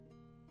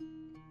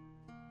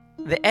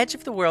The Edge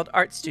of the World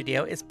Art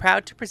Studio is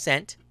proud to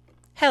present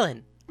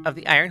Helen of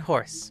the Iron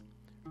Horse,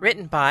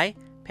 written by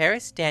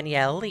Paris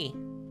Danielle Lee.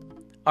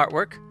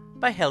 Artwork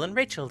by Helen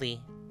Rachel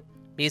Lee.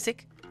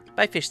 Music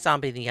by Fish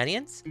Zombie the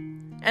Onions.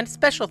 And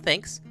special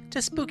thanks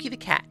to Spooky the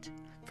Cat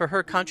for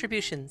her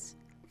contributions,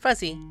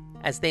 fuzzy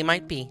as they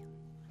might be.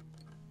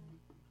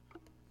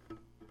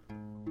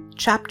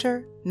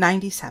 Chapter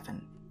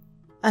 97.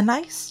 A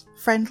Nice,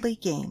 Friendly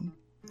Game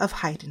of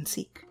Hide and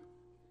Seek.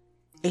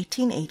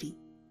 1880,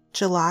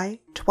 July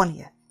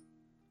 20th.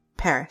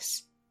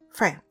 Paris,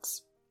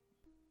 France.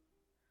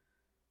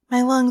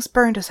 My lungs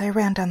burned as I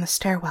ran down the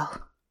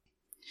stairwell.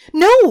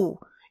 No!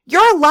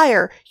 You're a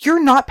liar!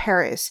 You're not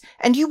Paris,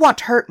 and you want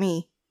to hurt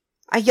me!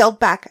 I yelled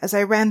back as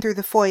I ran through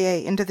the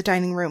foyer into the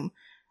dining room.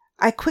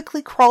 I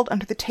quickly crawled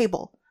under the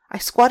table. I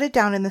squatted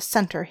down in the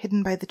center,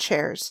 hidden by the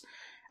chairs.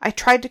 I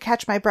tried to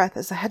catch my breath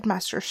as the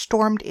headmaster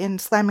stormed in,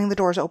 slamming the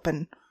doors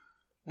open.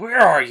 "Where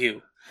are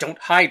you? Don't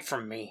hide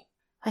from me."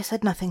 I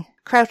said nothing,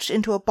 crouched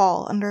into a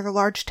ball under the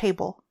large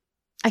table.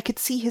 I could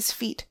see his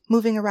feet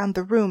moving around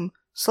the room,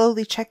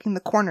 slowly checking the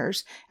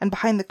corners and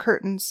behind the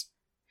curtains.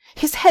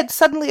 His head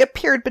suddenly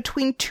appeared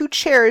between two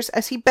chairs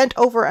as he bent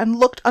over and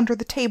looked under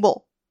the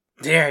table.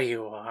 "There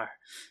you are.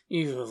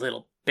 You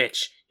little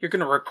bitch. You're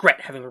gonna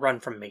regret having run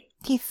from me,"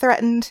 he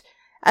threatened,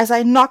 as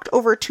I knocked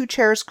over two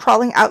chairs,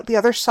 crawling out the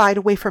other side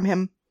away from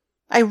him.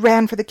 I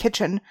ran for the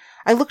kitchen.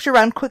 I looked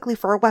around quickly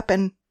for a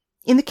weapon.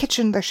 In the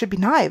kitchen there should be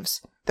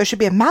knives. There should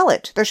be a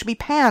mallet. There should be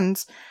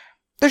pans.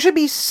 There should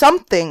be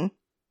something.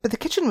 But the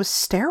kitchen was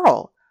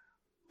sterile.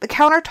 The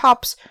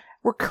countertops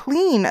were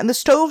clean and the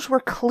stoves were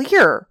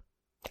clear.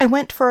 I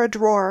went for a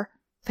drawer.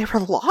 They were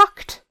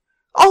locked.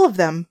 All of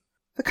them.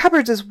 The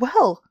cupboards as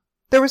well.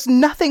 There was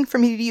nothing for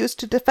me to use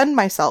to defend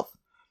myself.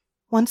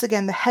 Once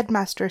again the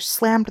headmaster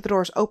slammed the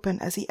doors open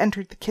as he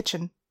entered the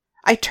kitchen.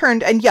 I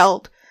turned and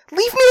yelled,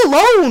 "Leave me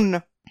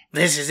alone!"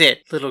 "This is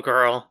it, little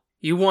girl.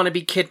 You want to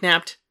be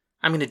kidnapped?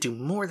 I'm gonna do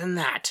more than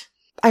that."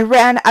 I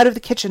ran out of the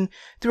kitchen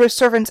through a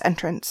servant's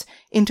entrance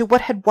into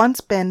what had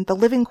once been the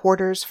living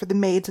quarters for the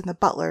maids and the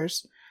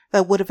butlers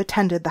that would have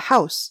attended the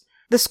house.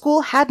 The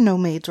school had no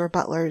maids or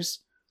butlers,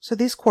 so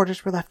these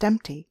quarters were left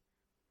empty.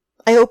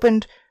 I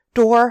opened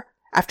door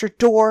after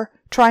door,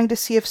 trying to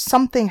see if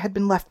something had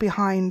been left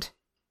behind.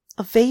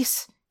 A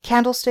vase,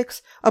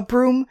 candlesticks, a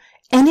broom,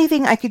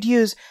 anything I could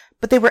use,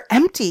 but they were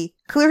empty,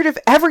 cleared of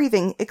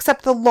everything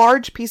except the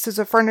large pieces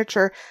of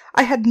furniture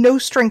I had no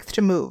strength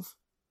to move.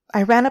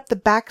 I ran up the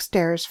back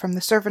stairs from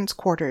the servants'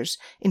 quarters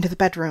into the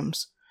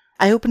bedrooms.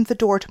 I opened the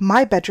door to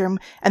my bedroom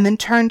and then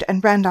turned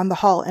and ran down the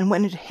hall and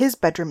went into his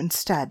bedroom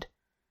instead.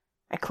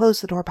 I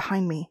closed the door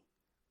behind me.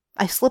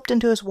 I slipped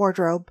into his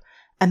wardrobe,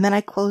 and then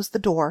I closed the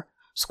door,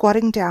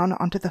 squatting down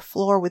onto the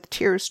floor with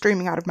tears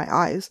streaming out of my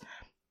eyes.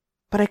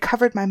 But I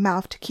covered my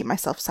mouth to keep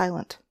myself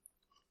silent.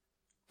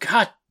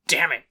 "God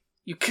damn it!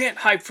 You can't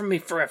hide from me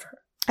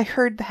forever." I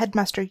heard the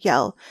headmaster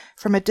yell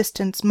from a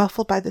distance,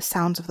 muffled by the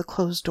sounds of the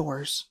closed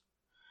doors.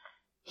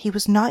 He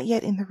was not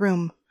yet in the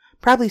room,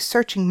 probably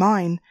searching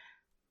mine,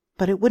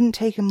 but it wouldn't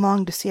take him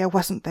long to see I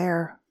wasn't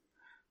there.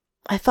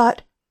 I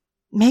thought,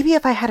 maybe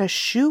if I had a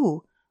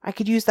shoe, I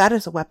could use that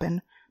as a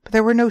weapon, but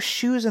there were no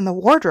shoes in the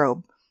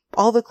wardrobe.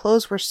 All the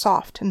clothes were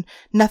soft, and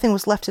nothing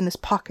was left in his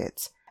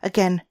pockets.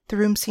 Again, the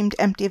room seemed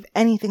empty of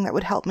anything that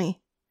would help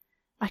me.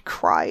 I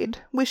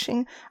cried,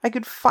 wishing I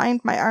could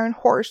find my iron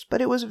horse,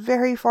 but it was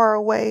very far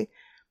away,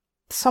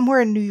 somewhere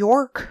in New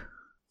York.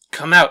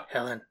 "Come out,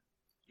 Helen.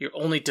 You're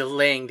only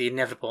delaying the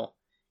inevitable.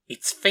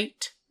 It's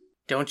fate.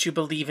 Don't you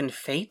believe in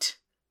fate?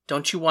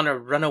 Don't you want to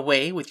run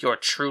away with your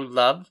true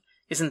love?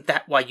 Isn't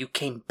that why you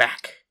came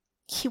back?"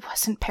 He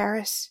wasn't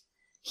Paris.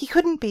 He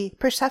couldn't be.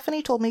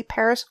 Persephone told me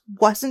Paris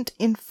wasn't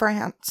in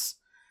France.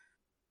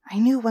 I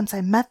knew once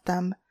I met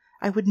them,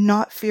 I would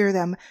not fear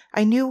them.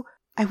 I knew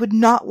I would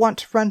not want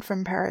to run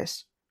from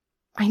Paris.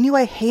 I knew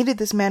I hated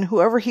this man,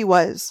 whoever he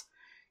was.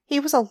 He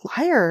was a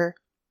liar.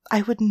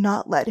 I would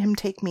not let him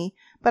take me,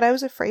 but I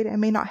was afraid I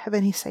may not have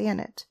any say in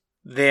it.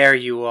 "There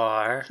you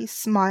are." He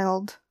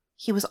smiled.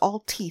 He was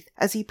all teeth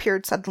as he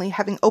appeared suddenly,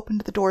 having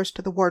opened the doors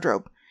to the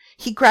wardrobe.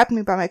 He grabbed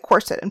me by my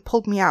corset and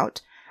pulled me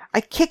out.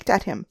 I kicked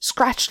at him,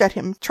 scratched at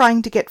him,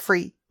 trying to get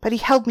free, but he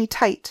held me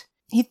tight.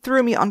 He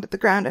threw me onto the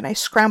ground and I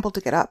scrambled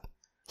to get up.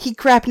 He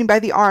grabbed me by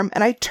the arm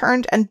and I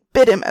turned and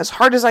bit him as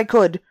hard as I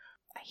could.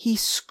 He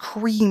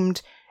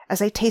screamed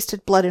as I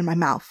tasted blood in my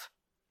mouth.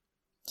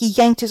 He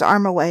yanked his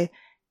arm away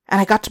and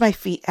I got to my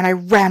feet and I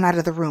ran out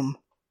of the room.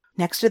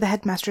 Next to the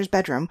headmaster's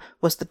bedroom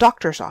was the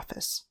doctor's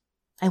office.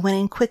 I went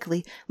in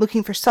quickly,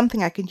 looking for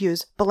something I could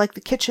use, but like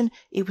the kitchen,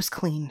 it was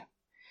clean.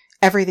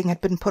 Everything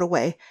had been put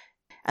away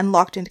and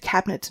locked into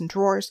cabinets and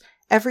drawers.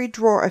 Every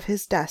drawer of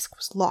his desk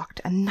was locked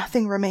and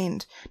nothing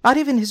remained, not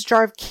even his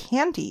jar of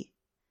candy.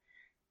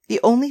 The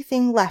only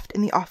thing left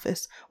in the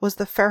office was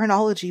the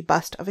phrenology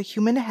bust of a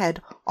human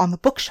head on the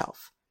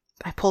bookshelf.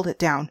 I pulled it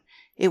down.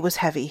 It was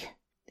heavy.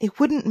 It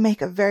wouldn't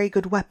make a very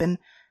good weapon,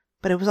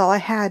 but it was all I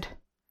had.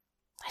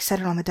 I set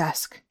it on the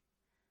desk.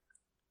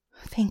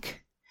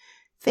 Think.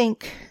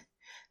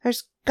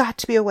 There's got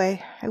to be a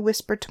way, I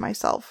whispered to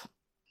myself.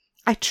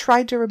 I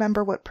tried to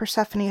remember what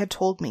Persephone had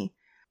told me.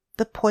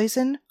 The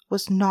poison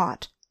was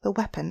not the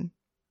weapon.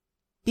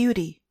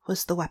 Beauty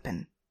was the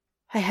weapon.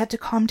 I had to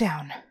calm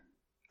down.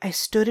 I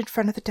stood in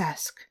front of the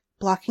desk,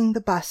 blocking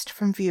the bust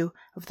from view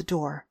of the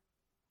door.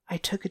 I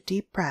took a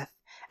deep breath,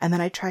 and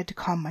then I tried to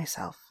calm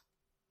myself.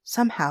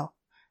 Somehow,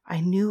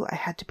 I knew I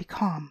had to be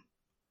calm.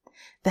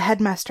 The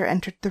headmaster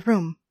entered the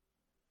room.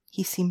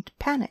 He seemed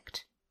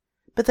panicked.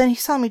 But then he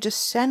saw me just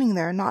standing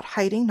there, not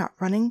hiding, not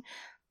running,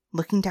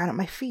 looking down at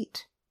my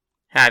feet.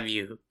 Have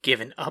you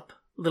given up,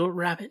 little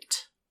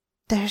rabbit?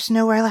 There's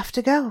nowhere left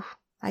to go,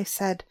 I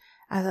said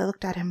as I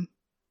looked at him,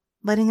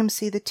 letting him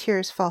see the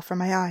tears fall from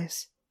my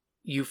eyes.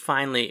 You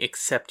finally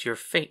accept your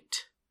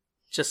fate,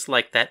 just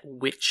like that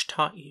witch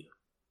taught you.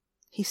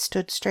 He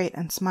stood straight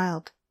and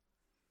smiled.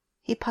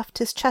 He puffed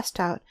his chest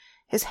out,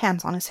 his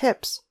hands on his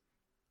hips.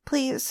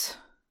 Please,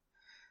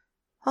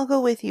 I'll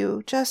go with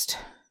you. Just,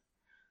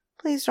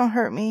 please don't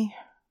hurt me.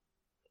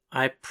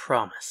 I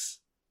promise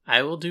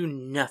I will do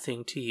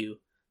nothing to you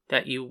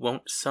that you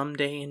won't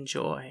someday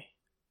enjoy,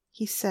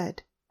 he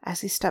said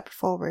as he stepped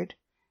forward.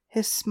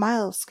 His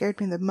smile scared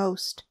me the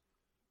most.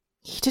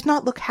 He did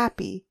not look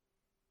happy.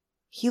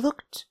 He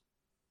looked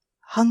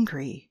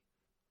hungry.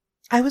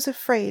 I was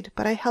afraid,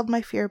 but I held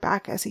my fear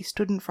back as he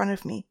stood in front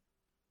of me.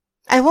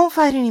 I won't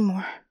fight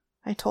anymore,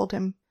 I told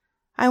him.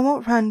 I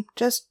won't run.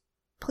 Just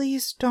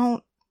please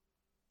don't.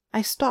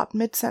 I stopped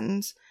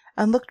mid-sentence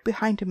and looked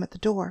behind him at the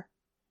door.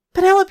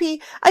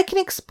 Penelope, I can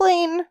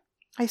explain,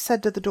 I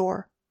said to the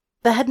door.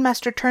 The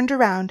headmaster turned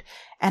around,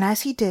 and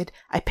as he did,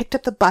 I picked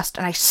up the bust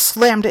and I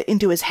slammed it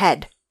into his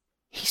head.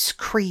 He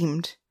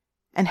screamed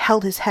and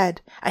held his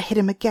head. I hit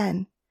him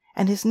again,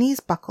 and his knees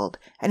buckled,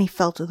 and he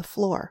fell to the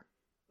floor.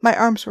 My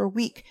arms were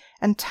weak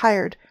and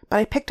tired, but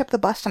I picked up the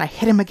bust and I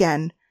hit him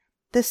again,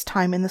 this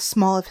time in the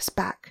small of his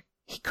back.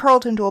 He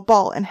curled into a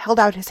ball and held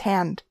out his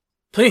hand.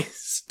 Please,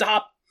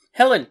 stop!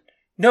 Helen!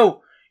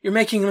 No! You're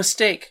making a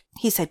mistake!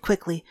 He said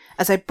quickly,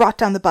 as I brought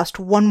down the bust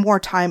one more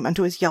time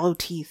onto his yellow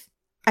teeth.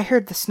 I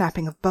heard the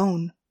snapping of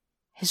bone.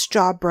 His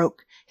jaw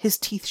broke, his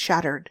teeth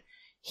shattered.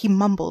 He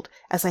mumbled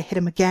as I hit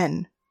him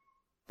again.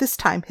 This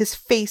time his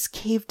face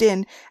caved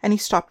in and he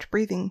stopped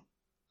breathing.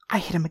 I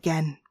hit him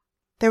again.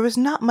 There was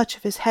not much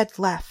of his head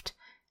left,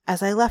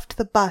 as I left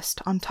the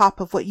bust on top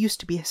of what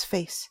used to be his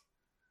face.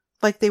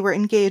 Like they were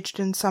engaged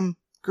in some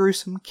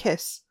gruesome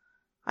kiss,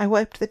 I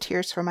wiped the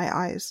tears from my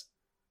eyes.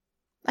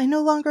 I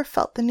no longer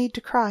felt the need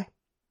to cry.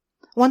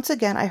 Once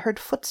again I heard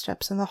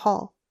footsteps in the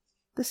hall,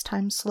 this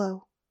time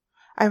slow.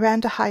 I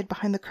ran to hide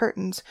behind the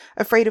curtains,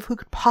 afraid of who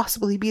could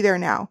possibly be there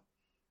now.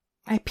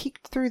 I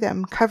peeked through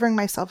them, covering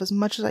myself as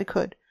much as I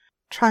could,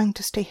 trying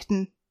to stay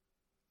hidden.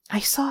 I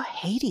saw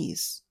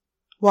Hades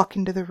walk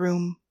into the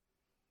room.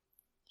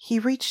 He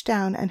reached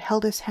down and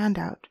held his hand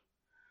out.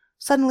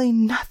 Suddenly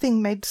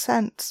nothing made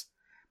sense.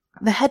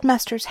 The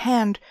headmaster's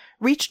hand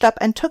reached up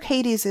and took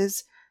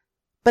Hades's,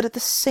 but at the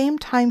same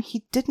time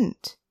he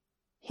didn't.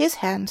 His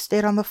hand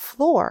stayed on the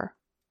floor.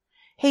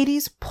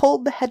 Hades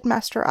pulled the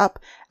headmaster up,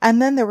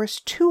 and then there was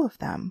two of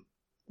them,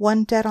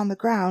 one dead on the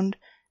ground,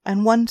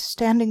 and one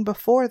standing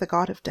before the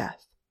god of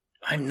death.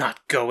 I'm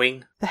not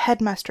going, the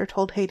headmaster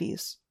told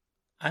Hades.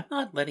 I'm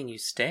not letting you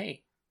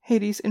stay,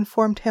 Hades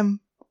informed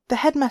him. The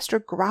headmaster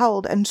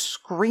growled and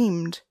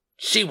screamed.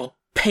 She will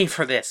pay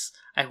for this.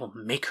 I will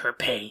make her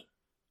pay.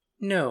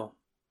 No,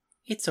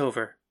 it's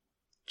over.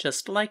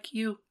 Just like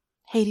you,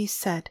 Hades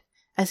said,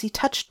 as he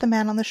touched the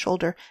man on the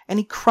shoulder and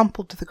he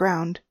crumpled to the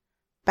ground,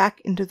 back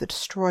into the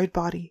destroyed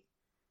body.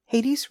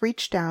 Hades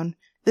reached down,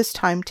 this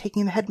time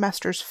taking the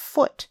headmaster's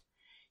foot.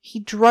 He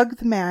dragged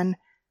the man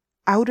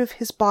out of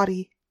his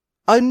body,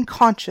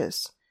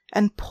 unconscious,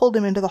 and pulled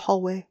him into the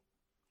hallway.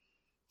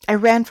 I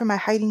ran from my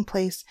hiding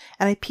place,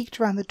 and I peeked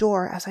around the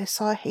door as I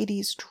saw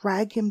Hades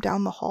drag him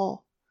down the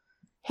hall.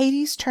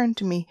 Hades turned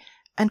to me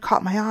and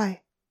caught my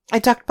eye. I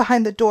ducked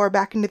behind the door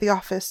back into the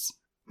office.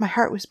 My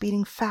heart was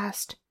beating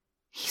fast.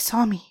 He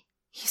saw me.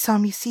 He saw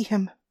me see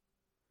him.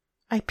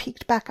 I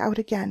peeked back out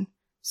again,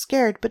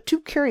 scared but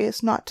too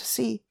curious not to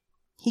see.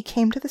 He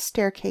came to the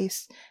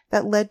staircase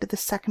that led to the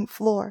second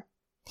floor.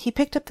 He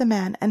picked up the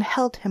man and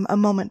held him a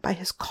moment by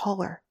his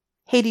collar.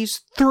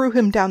 Hades threw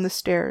him down the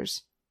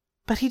stairs.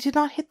 But he did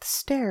not hit the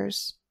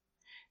stairs.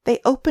 They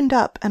opened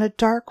up and a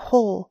dark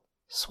hole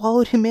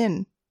swallowed him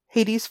in.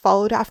 Hades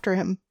followed after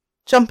him,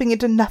 jumping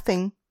into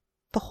nothing.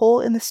 The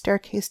hole in the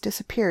staircase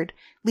disappeared,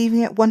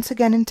 leaving it once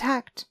again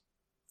intact.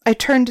 I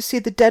turned to see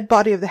the dead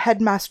body of the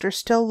headmaster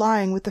still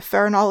lying with the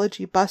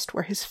phrenology bust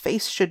where his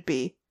face should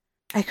be.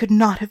 I could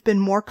not have been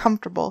more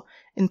comfortable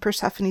in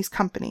Persephone's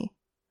company.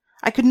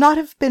 I could not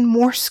have been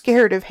more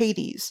scared of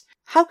Hades.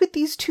 How could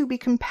these two be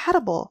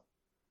compatible?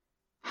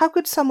 How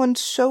could someone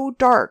so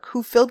dark,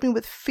 who filled me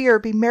with fear,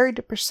 be married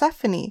to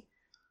Persephone,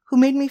 who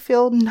made me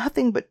feel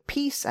nothing but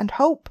peace and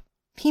hope?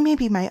 He may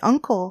be my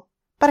uncle,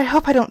 but I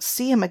hope I don't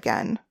see him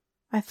again,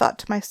 I thought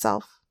to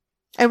myself.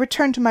 I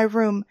returned to my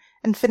room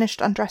and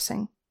finished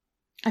undressing.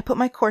 I put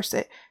my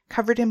corset,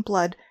 covered in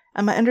blood,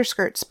 and my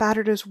underskirt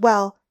spattered as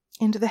well,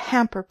 into the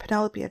hamper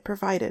Penelope had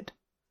provided.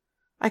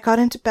 I got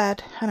into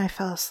bed and I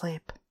fell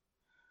asleep.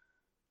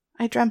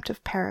 I dreamt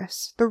of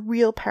Paris, the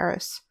real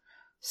Paris.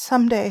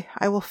 Someday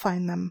I will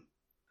find them.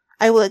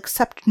 I will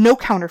accept no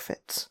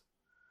counterfeits.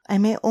 I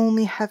may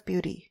only have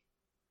beauty,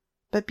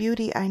 but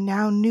beauty I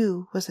now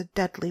knew was a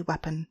deadly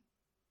weapon.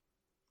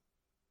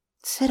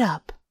 Sit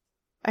up.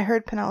 I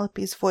heard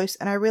Penelope's voice,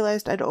 and I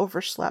realized I'd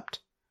overslept.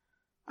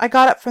 I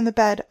got up from the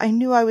bed. I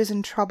knew I was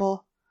in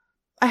trouble.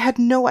 I had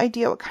no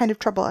idea what kind of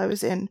trouble I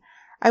was in.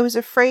 I was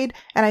afraid,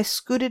 and I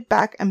scooted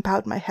back and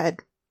bowed my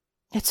head.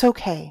 It's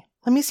okay.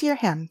 Let me see your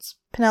hands,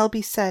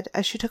 Penelope said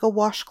as she took a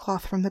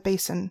washcloth from the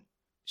basin.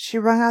 She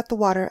wrung out the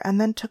water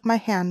and then took my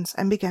hands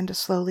and began to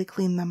slowly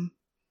clean them.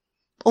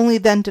 Only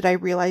then did I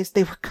realize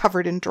they were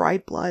covered in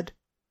dried blood.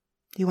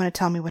 Do you want to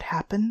tell me what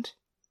happened?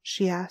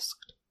 She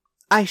asked.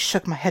 I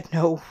shook my head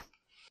no.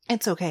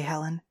 It's okay,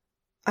 Helen.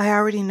 I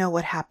already know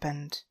what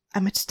happened.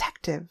 I'm a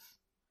detective.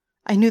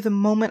 I knew the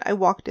moment I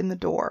walked in the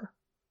door.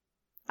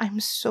 I'm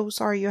so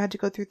sorry you had to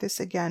go through this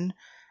again.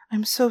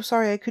 I'm so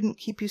sorry I couldn't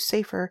keep you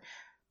safer,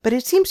 but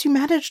it seems you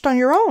managed on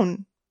your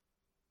own.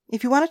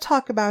 If you want to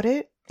talk about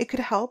it, it could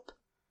help.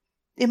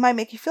 It might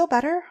make you feel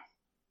better.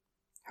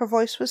 Her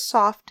voice was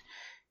soft,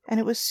 and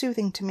it was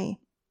soothing to me.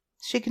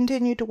 She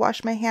continued to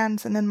wash my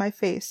hands and then my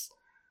face.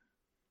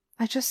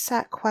 I just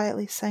sat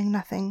quietly, saying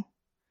nothing.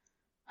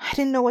 I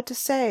didn't know what to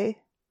say.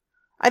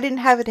 I didn't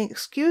have any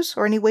excuse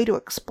or any way to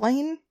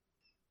explain.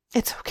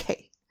 It's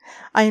okay.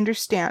 I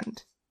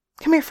understand.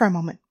 Come here for a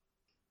moment.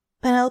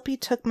 Penelope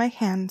took my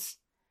hands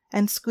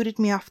and scooted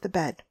me off the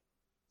bed.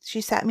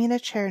 She sat me in a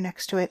chair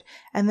next to it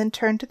and then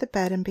turned to the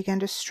bed and began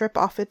to strip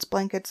off its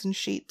blankets and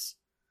sheets.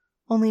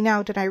 Only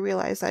now did I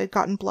realize I had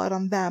gotten blood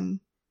on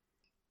them.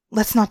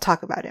 Let's not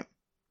talk about him.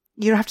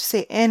 You don't have to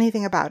say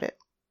anything about it.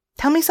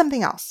 Tell me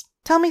something else.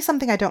 Tell me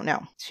something I don't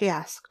know, she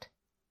asked.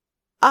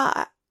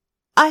 I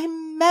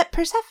met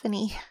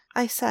Persephone,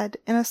 I said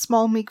in a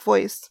small, meek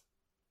voice.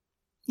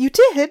 You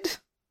did?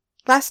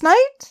 Last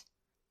night?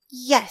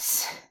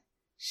 Yes.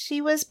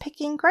 She was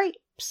picking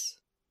grapes.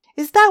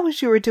 Is that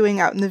what you were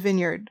doing out in the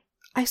vineyard?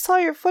 I saw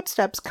your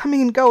footsteps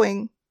coming and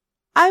going.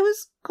 I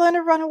was going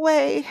to run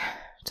away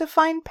to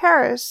find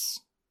Paris.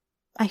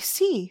 I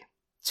see.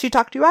 She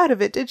talked you out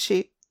of it, did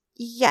she?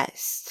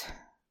 Yes.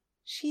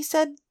 She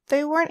said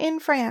they weren't in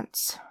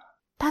France.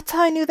 That's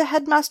how I knew the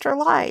headmaster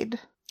lied,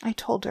 I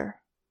told her.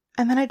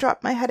 And then I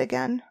dropped my head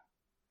again.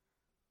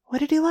 What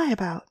did he lie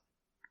about?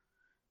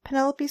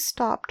 Penelope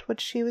stopped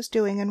what she was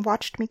doing and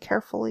watched me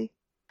carefully.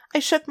 I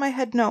shook my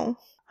head no.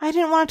 I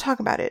didn't want to talk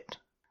about it.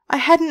 I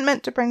hadn't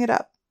meant to bring it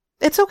up.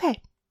 It's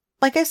okay.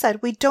 Like I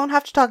said, we don't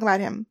have to talk about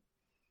him.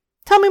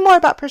 Tell me more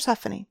about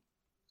Persephone.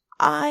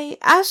 I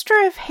asked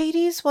her if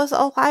Hades was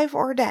alive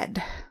or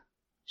dead.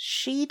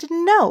 She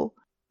didn't know.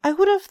 I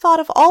would have thought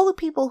of all the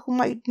people who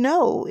might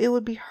know it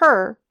would be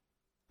her.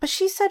 But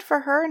she said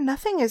for her,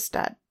 nothing is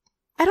dead.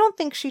 I don't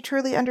think she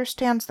truly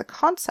understands the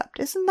concept.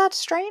 Isn't that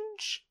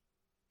strange?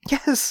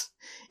 Yes,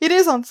 it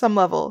is on some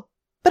level,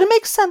 but it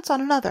makes sense on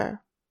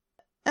another.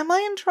 Am I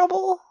in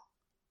trouble?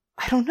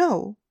 I don't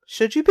know.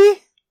 Should you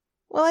be?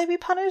 Will I be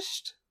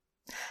punished?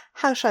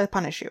 How shall I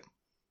punish you?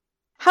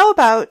 How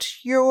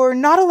about you're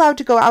not allowed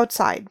to go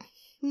outside?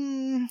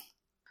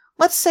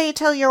 Let's say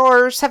till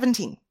you're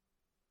 17.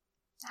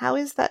 How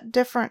is that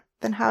different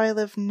than how I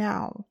live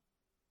now?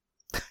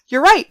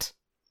 You're right.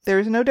 There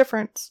is no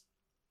difference.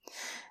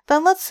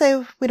 Then let's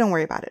say we don't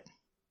worry about it.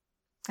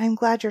 I'm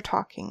glad you're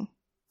talking.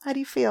 How do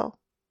you feel?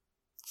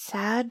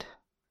 Sad.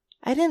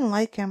 I didn't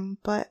like him,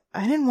 but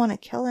I didn't want to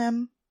kill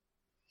him.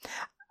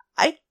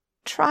 I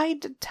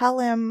tried to tell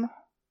him.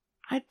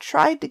 I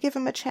tried to give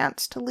him a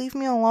chance to leave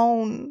me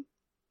alone.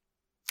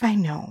 I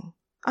know.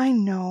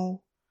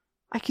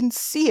 I can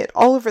see it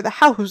all over the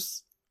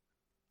house.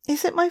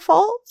 Is it my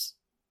fault?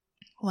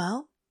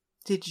 Well,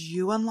 did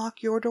you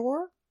unlock your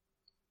door?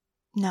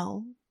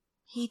 No,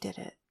 he did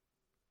it.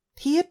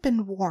 He had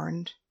been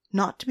warned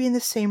not to be in the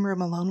same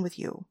room alone with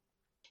you.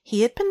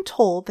 He had been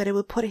told that it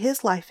would put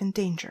his life in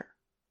danger.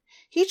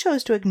 He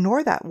chose to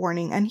ignore that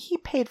warning, and he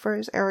paid for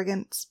his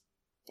arrogance.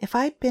 If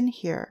I'd been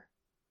here,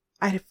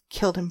 I'd have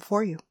killed him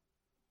for you.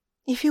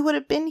 If he would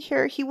have been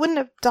here, he wouldn't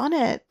have done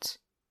it.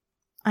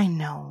 I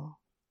know.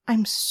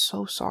 I'm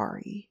so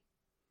sorry.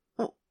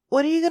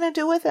 What are you going to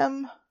do with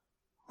him?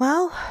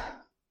 Well,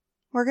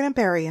 we're going to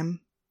bury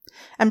him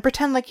and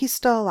pretend like he's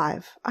still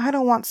alive. I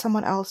don't want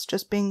someone else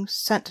just being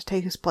sent to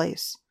take his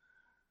place.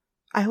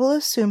 I will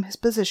assume his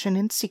position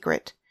in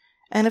secret,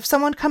 and if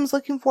someone comes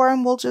looking for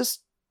him, we'll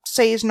just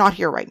say he's not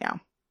here right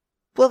now.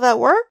 Will that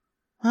work?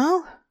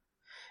 Well,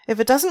 if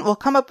it doesn't, we'll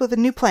come up with a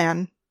new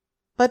plan.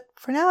 But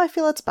for now, I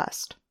feel it's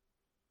best.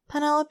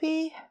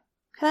 Penelope,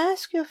 can I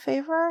ask you a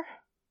favor?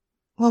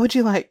 What would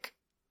you like?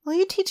 Will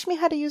you teach me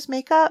how to use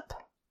makeup?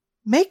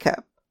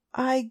 Makeup?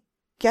 I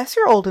guess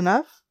you're old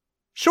enough.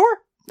 Sure.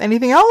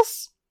 Anything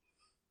else?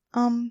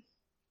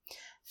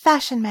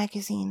 Fashion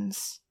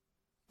magazines.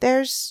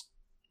 There's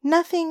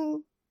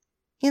nothing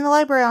in the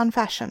library on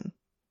fashion.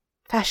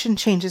 Fashion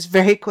changes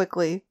very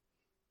quickly.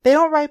 They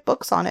don't write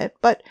books on it,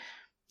 but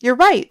you're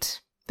right.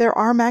 There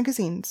are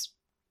magazines.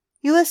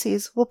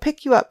 Ulysses will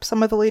pick you up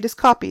some of the latest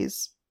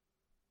copies.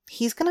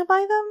 He's gonna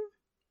buy them?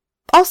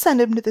 I'll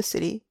send him to the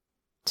city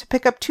to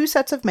pick up 2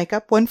 sets of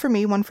makeup, one for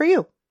me, one for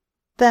you.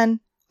 Then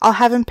I'll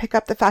have him pick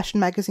up the fashion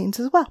magazines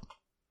as well.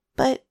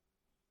 But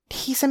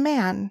he's a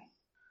man.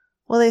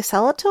 Will they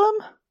sell it to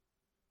him?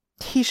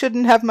 He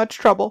shouldn't have much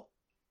trouble.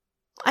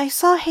 I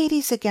saw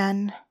Hades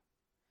again.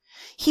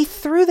 He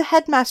threw the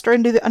headmaster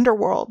into the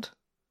underworld.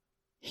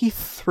 He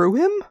threw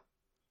him?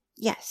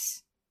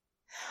 Yes.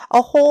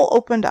 A hole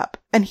opened up,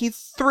 and he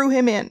threw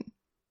him in.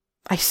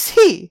 I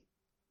see.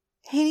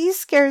 Hades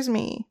scares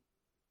me.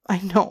 I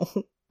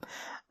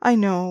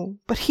know,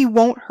 but he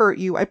won't hurt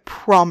you, I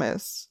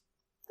promise.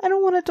 I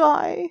don't want to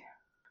die.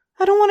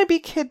 I don't want to be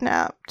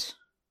kidnapped.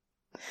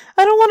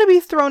 I don't want to be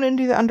thrown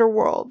into the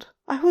underworld.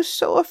 I was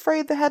so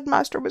afraid the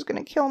headmaster was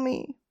going to kill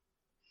me.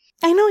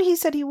 I know he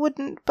said he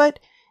wouldn't, but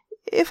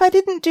if I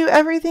didn't do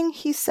everything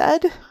he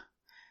said,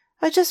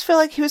 I just feel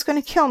like he was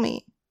going to kill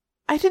me.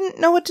 I didn't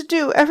know what to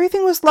do.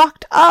 Everything was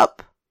locked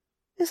up.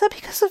 Is that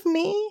because of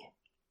me?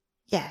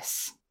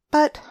 Yes,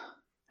 but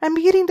I'm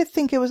beginning to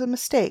think it was a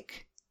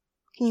mistake.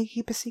 Can you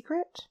keep a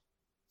secret?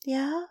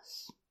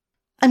 Yes.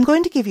 I'm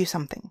going to give you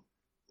something.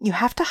 You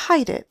have to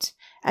hide it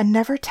and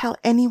never tell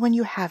anyone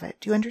you have it.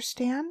 Do you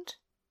understand?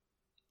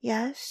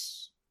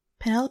 Yes.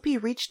 Penelope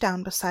reached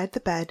down beside the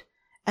bed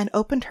and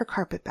opened her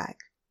carpet bag.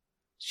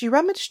 She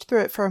rummaged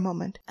through it for a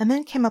moment and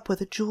then came up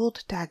with a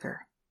jeweled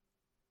dagger.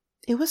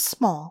 It was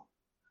small,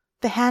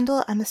 the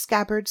handle and the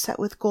scabbard set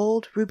with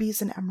gold,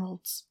 rubies, and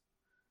emeralds.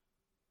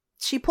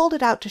 She pulled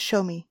it out to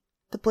show me.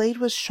 The blade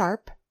was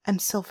sharp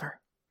and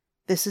silver.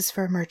 This is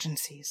for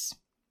emergencies.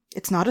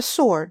 It's not a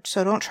sword,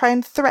 so don't try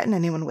and threaten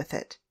anyone with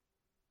it.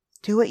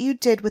 Do what you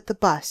did with the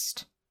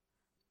bust.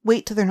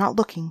 Wait till they're not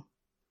looking.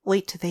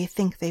 Wait till they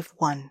think they've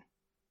won.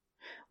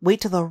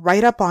 Wait till they're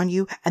right up on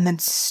you and then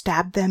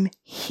stab them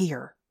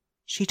here.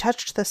 She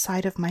touched the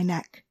side of my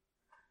neck.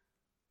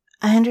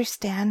 I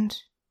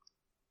understand.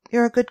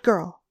 You're a good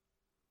girl.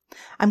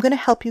 I'm going to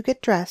help you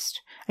get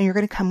dressed, and you're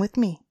going to come with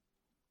me.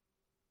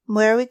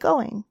 Where are we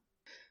going?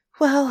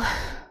 Well,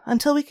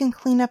 until we can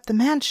clean up the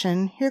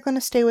mansion, you're going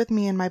to stay with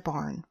me in my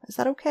barn. Is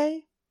that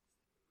okay?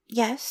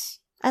 Yes,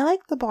 I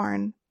like the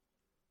barn.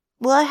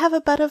 Will I have a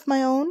bed of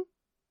my own?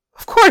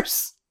 Of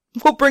course!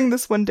 We'll bring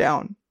this one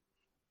down.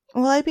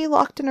 Will I be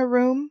locked in a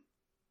room?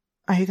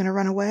 Are you going to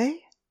run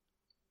away?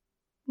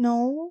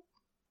 No.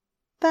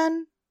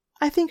 Then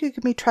I think you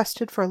can be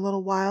trusted for a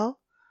little while.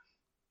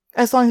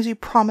 As long as you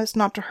promise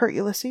not to hurt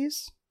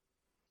Ulysses.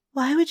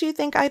 Why would you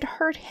think I'd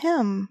hurt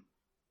him?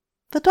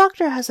 The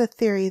doctor has a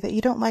theory that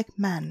you don't like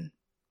men.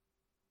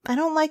 I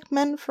don't like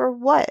men for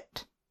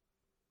what?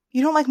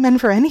 You don't like men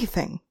for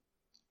anything.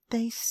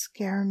 They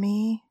scare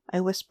me,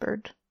 I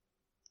whispered.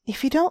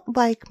 If you don't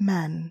like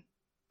men,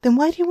 then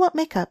why do you want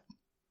makeup?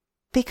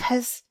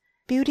 Because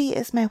beauty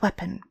is my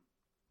weapon.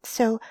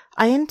 So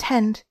I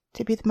intend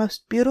to be the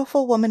most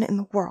beautiful woman in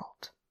the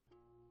world.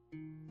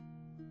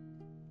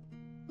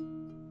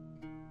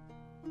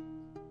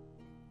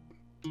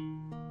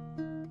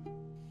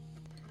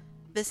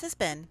 This has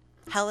been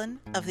Helen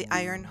of the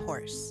Iron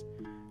Horse,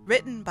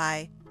 written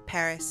by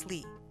Paris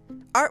Lee,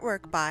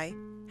 artwork by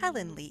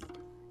Helen Lee,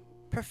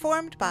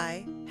 performed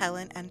by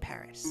Helen and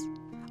Paris.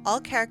 All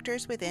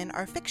characters within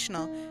are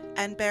fictional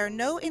and bear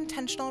no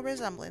intentional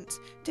resemblance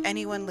to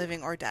anyone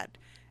living or dead,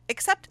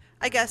 except,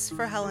 I guess,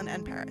 for Helen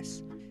and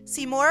Paris.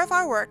 See more of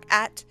our work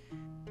at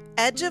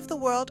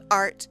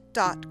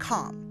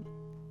edgeoftheworldart.com.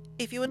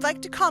 If you would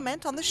like to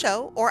comment on the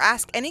show or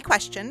ask any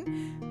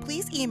question,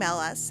 please email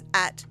us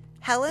at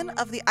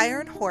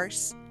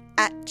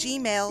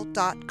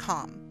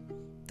helenoftheironhorse@gmail.com.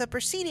 The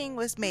proceeding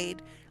was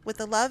made with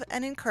the love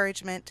and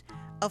encouragement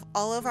of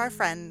all of our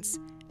friends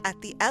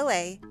at the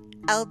LA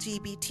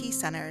LGBT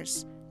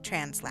Center's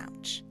Trans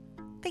Lounge.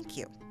 Thank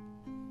you.